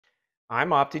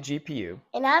I'm OptiGPU,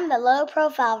 And I'm the low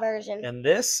profile version. and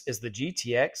this is the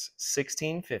GTX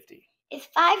 1650. It's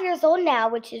 5 years old now,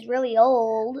 which is really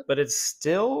old. But it's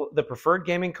still the preferred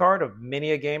gaming card of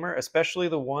many a gamer, especially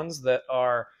the ones that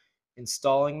are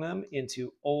installing them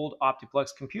into old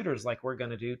Optiplex computers like we're going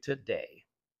to do today.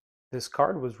 This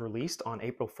card was released on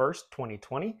April 1st,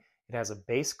 2020. It has a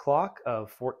base clock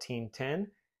of 1410,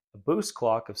 a boost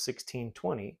clock of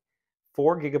 1620,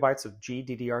 4 gigabytes of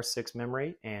GDDR6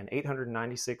 memory, and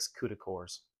 896 CUDA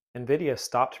cores. NVIDIA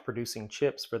stopped producing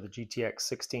chips for the GTX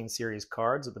 16 series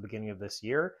cards at the beginning of this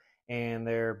year, and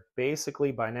they're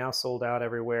basically by now sold out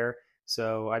everywhere,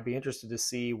 so I'd be interested to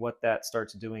see what that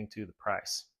starts doing to the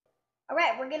price. All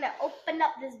right, we're going to open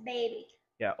up this baby.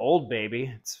 Yeah, old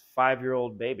baby. It's a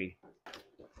 5-year-old baby.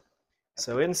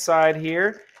 So inside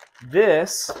here,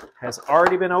 this has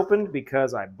already been opened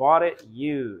because I bought it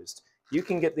used. You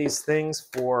can get these things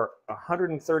for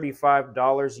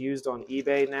 $135 used on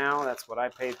eBay now. That's what I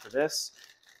paid for this.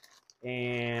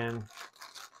 And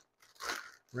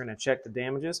we're going to check the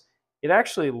damages. It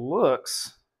actually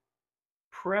looks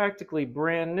practically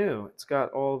brand new. It's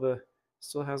got all the,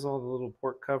 still has all the little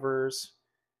port covers.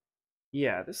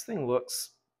 Yeah, this thing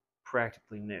looks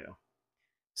practically new.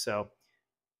 So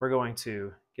we're going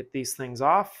to get these things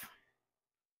off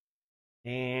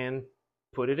and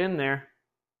put it in there.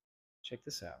 Check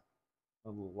this out. A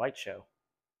little light show.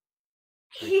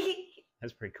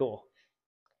 That's pretty cool.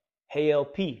 Hey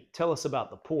LP, tell us about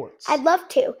the ports. I'd love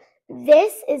to.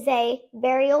 This is a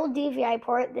very old DVI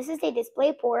port. This is a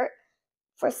display port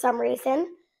for some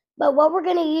reason. But what we're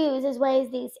going to use is one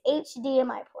of these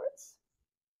HDMI ports.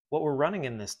 What we're running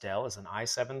in this Dell is an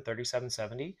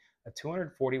i7-3770, a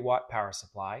 240 watt power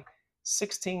supply,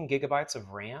 16 gigabytes of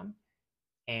RAM,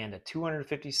 and a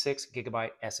 256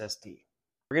 gigabyte SSD.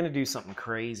 We're going to do something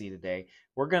crazy today.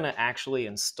 We're going to actually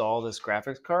install this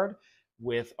graphics card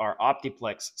with our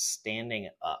Optiplex standing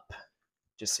up,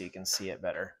 just so you can see it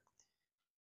better.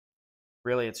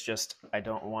 Really, it's just I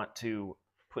don't want to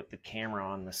put the camera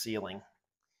on the ceiling.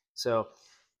 So,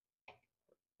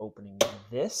 opening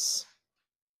this,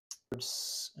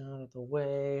 out of the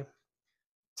way,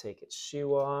 take its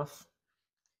shoe off.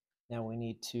 Now we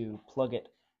need to plug it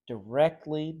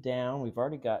directly down. We've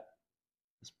already got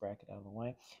this bracket out of the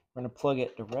way. We're going to plug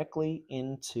it directly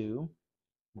into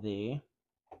the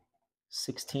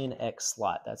 16X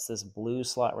slot. That's this blue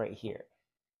slot right here.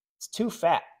 It's too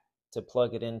fat to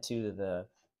plug it into the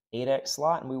 8X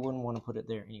slot, and we wouldn't want to put it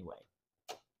there anyway.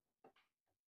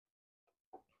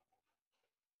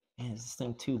 Man, is this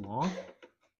thing too long?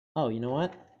 Oh, you know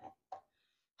what?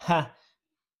 Ha!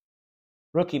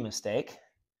 Rookie mistake.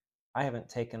 I haven't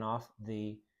taken off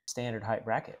the standard height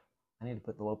bracket. I need to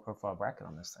put the low profile bracket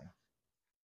on this thing.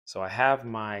 So I have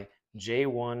my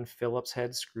J1 Phillips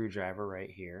head screwdriver right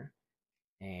here,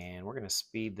 and we're going to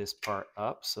speed this part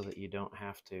up so that you don't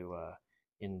have to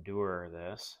endure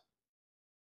this.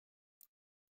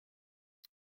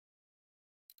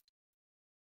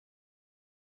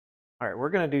 All right, we're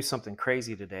going to do something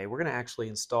crazy today. We're going to actually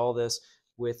install this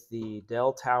with the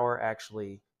Dell Tower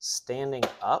actually standing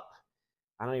up.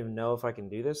 I don't even know if I can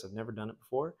do this. I've never done it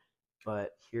before,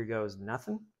 but here goes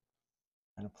nothing.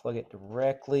 I'm going to plug it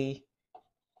directly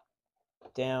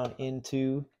down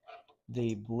into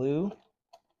the blue,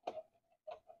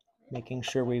 making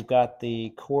sure we've got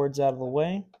the cords out of the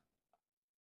way.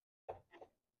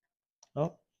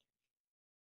 Oh,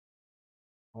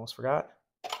 almost forgot.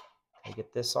 I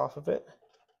get this off of it.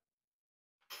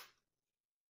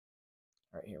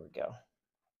 All right, here we go.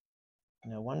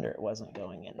 No wonder it wasn't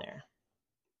going in there.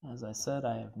 As I said,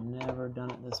 I have never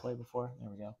done it this way before. There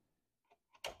we go.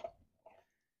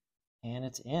 And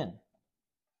it's in.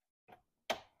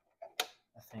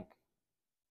 I think.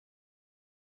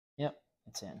 Yep,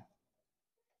 it's in.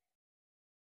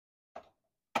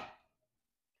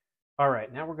 All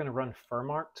right, now we're going to run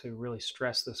Firmark to really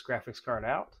stress this graphics card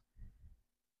out.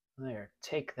 There,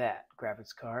 take that,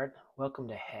 graphics card. Welcome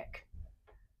to heck.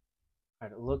 All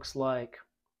right, it looks like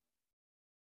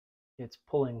it's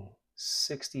pulling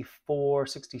 64,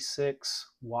 66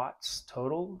 watts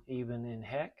total, even in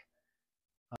heck.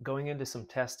 Going into some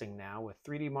testing now with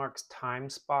 3D Mark's Time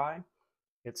Spy.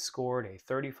 It scored a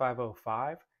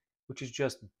 3505, which is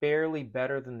just barely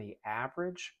better than the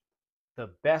average.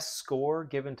 The best score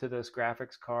given to this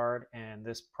graphics card and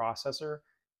this processor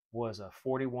was a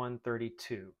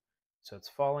 4132. So it's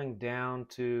falling down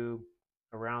to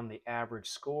around the average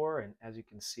score. And as you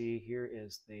can see, here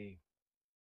is the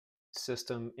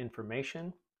system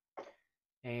information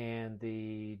and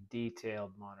the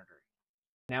detailed monitoring.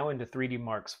 Now into 3D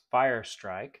Mark's Fire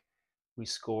Strike, we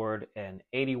scored an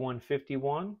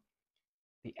 8151,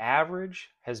 The average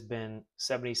has been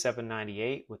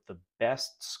 7798, with the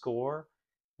best score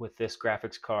with this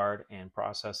graphics card and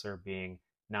processor being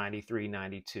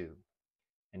 9392.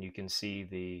 And you can see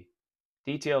the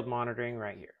detailed monitoring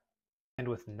right here. And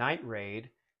with Night Raid,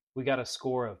 we got a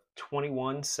score of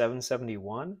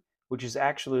 21771, which is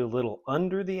actually a little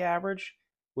under the average,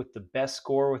 with the best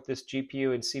score with this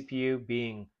GPU and CPU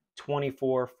being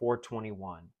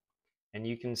 24421. And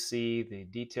you can see the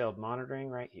detailed monitoring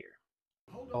right here.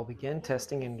 I'll begin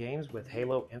testing in games with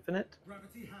Halo Infinite.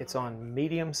 It's on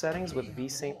medium settings with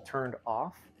VSync turned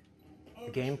off.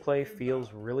 The gameplay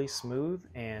feels really smooth,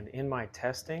 and in my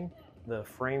testing, the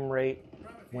frame rate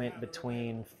went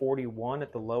between 41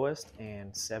 at the lowest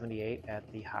and 78 at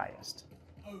the highest.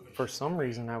 For some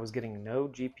reason, I was getting no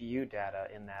GPU data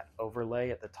in that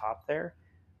overlay at the top there.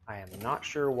 I am not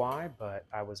sure why, but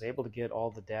I was able to get all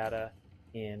the data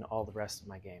in all the rest of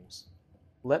my games.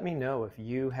 Let me know if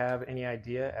you have any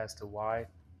idea as to why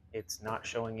it's not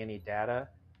showing any data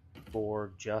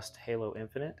for just Halo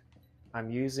Infinite.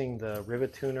 I'm using the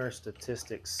Rivatuner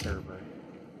Statistics server.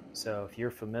 So if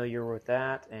you're familiar with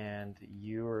that and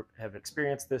you have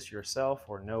experienced this yourself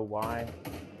or know why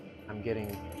I'm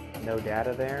getting no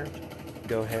data there,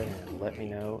 go ahead and let me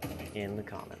know in the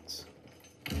comments.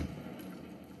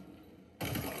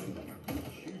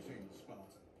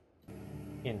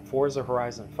 In Forza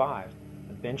Horizon 5,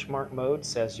 the benchmark mode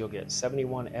says you'll get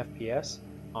 71 FPS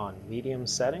on medium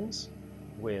settings,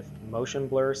 with motion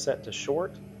blur set to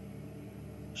short,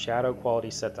 shadow quality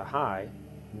set to high,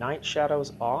 night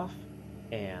shadows off,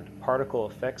 and particle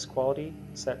effects quality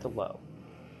set to low.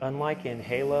 Unlike in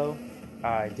Halo,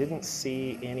 I didn't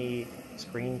see any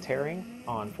screen tearing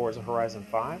on Forza Horizon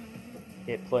 5.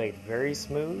 It played very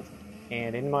smooth,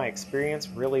 and in my experience,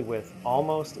 really with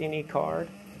almost any card,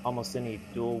 almost any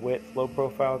dual width low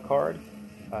profile card,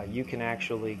 you can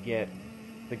actually get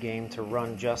the game to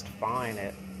run just fine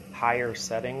at higher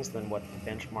settings than what the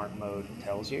benchmark mode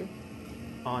tells you.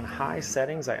 On high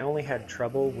settings, I only had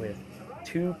trouble with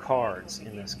two cards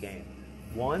in this game.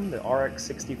 One, the RX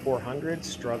 6400,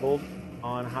 struggled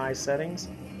on high settings,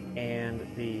 and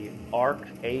the ARC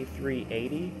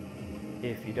A380,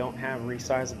 if you don't have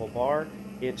resizable bar,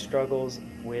 it struggles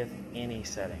with any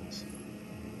settings.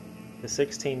 The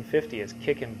 1650 is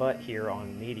kicking butt here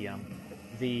on medium.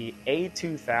 The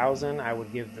A2000 I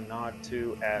would give the nod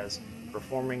to as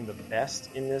performing the best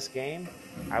in this game.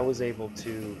 I was able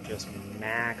to just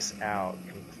max out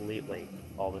completely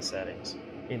all the settings.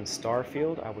 In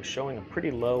Starfield, I was showing a pretty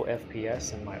low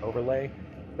FPS in my overlay,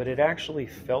 but it actually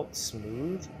felt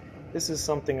smooth. This is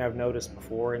something I've noticed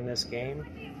before in this game.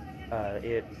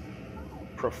 It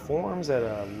performs at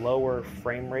a lower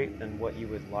frame rate than what you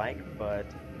would like, but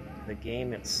the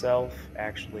game itself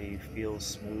actually feels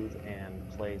smooth and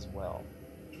plays well.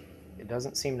 It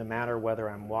doesn't seem to matter whether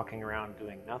I'm walking around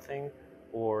doing nothing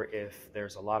or if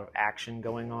there's a lot of action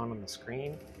going on the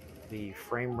screen. The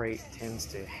frame rate tends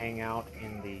to hang out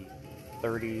in the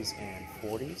 30s and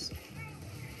 40s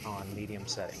on medium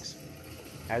settings.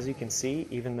 As you can see,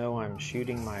 even though I'm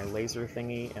shooting my laser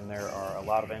thingy and there are a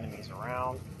lot of enemies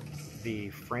around,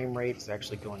 the frame rate is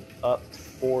actually going up to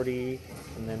 40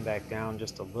 and then back down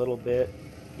just a little bit,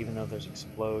 even though there's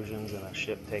explosions and a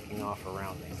ship taking off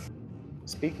around me.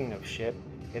 Speaking of ship,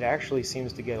 it actually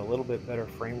seems to get a little bit better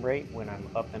frame rate when I'm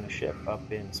up in a ship,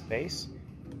 up in space.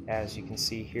 As you can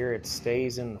see here, it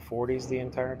stays in the 40s the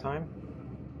entire time.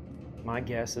 My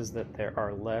guess is that there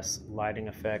are less lighting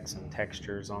effects and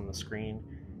textures on the screen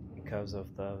because of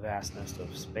the vastness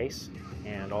of space,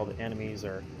 and all the enemies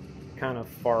are kind of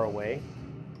far away.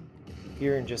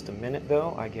 Here in just a minute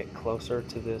though, I get closer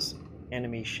to this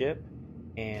enemy ship,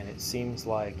 and it seems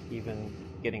like even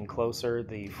getting closer,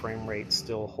 the frame rate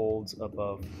still holds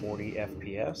above 40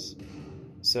 FPS.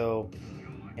 So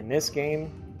in this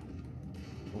game,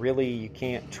 really you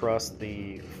can't trust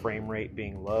the frame rate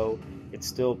being low. It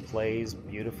still plays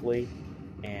beautifully,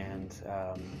 and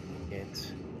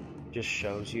it just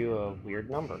shows you a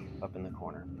weird number up in the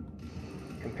corner.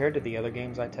 Compared to the other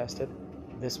games I tested,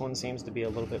 this one seems to be a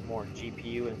little bit more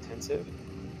GPU intensive.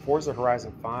 Forza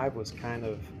Horizon 5 was kind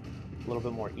of a little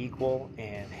bit more equal,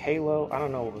 and Halo, I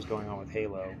don't know what was going on with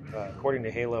Halo. According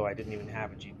to Halo, I didn't even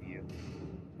have a GPU,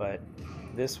 but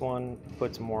this one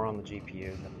puts more on the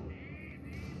GPU than